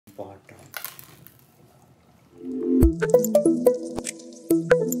bottom.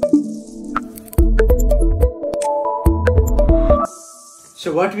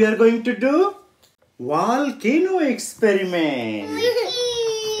 So what we are going to do? Volcano experiment.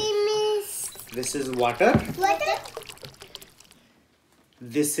 This is water.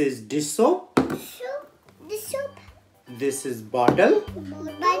 This is dish soap. This is bottle.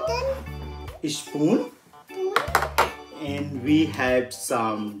 Spoon. And we have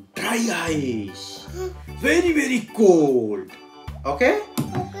some dry ice. Very cold. Okay?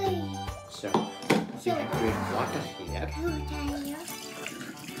 So you have to add water here.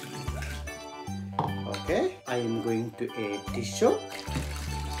 Okay, I am going to add dish soap.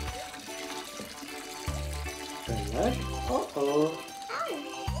 Color.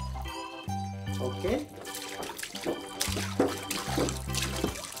 Okay.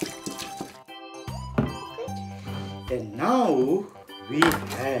 And now we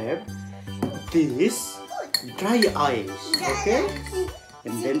have this dry ice. Okay.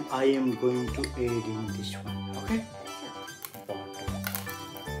 And then I am going to add in this one. Okay.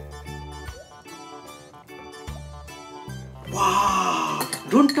 Wow!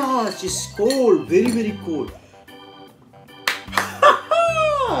 Don't touch, it's cold, very cold.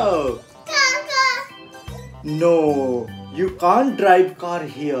 No, you can't drive car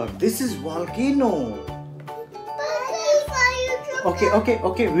here. This is volcano.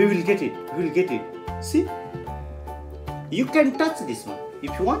 Okay, we will get it. See? You can touch this one.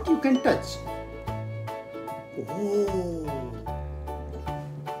 If you want, you can touch. Oh.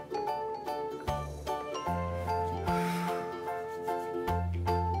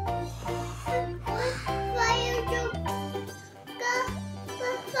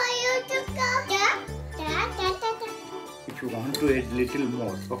 If you want to add little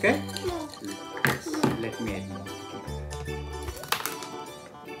more, okay? Let me add more.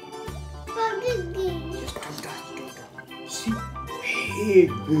 Just don't touch. See? Big.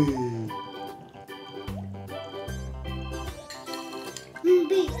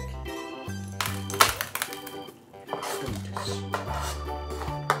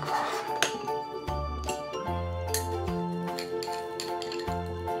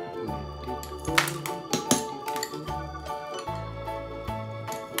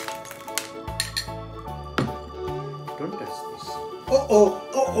 Don't touch this.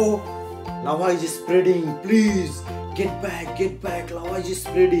 Oh. Lava is spreading. Please get back. Lava is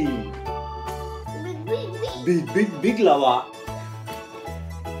spreading. Big lava.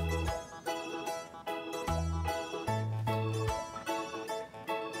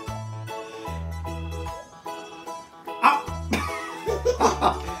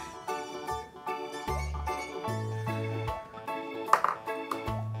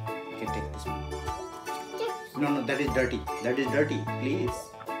 You can take this one. No, that is dirty. Please.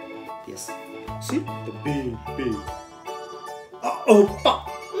 Yes. See? The big.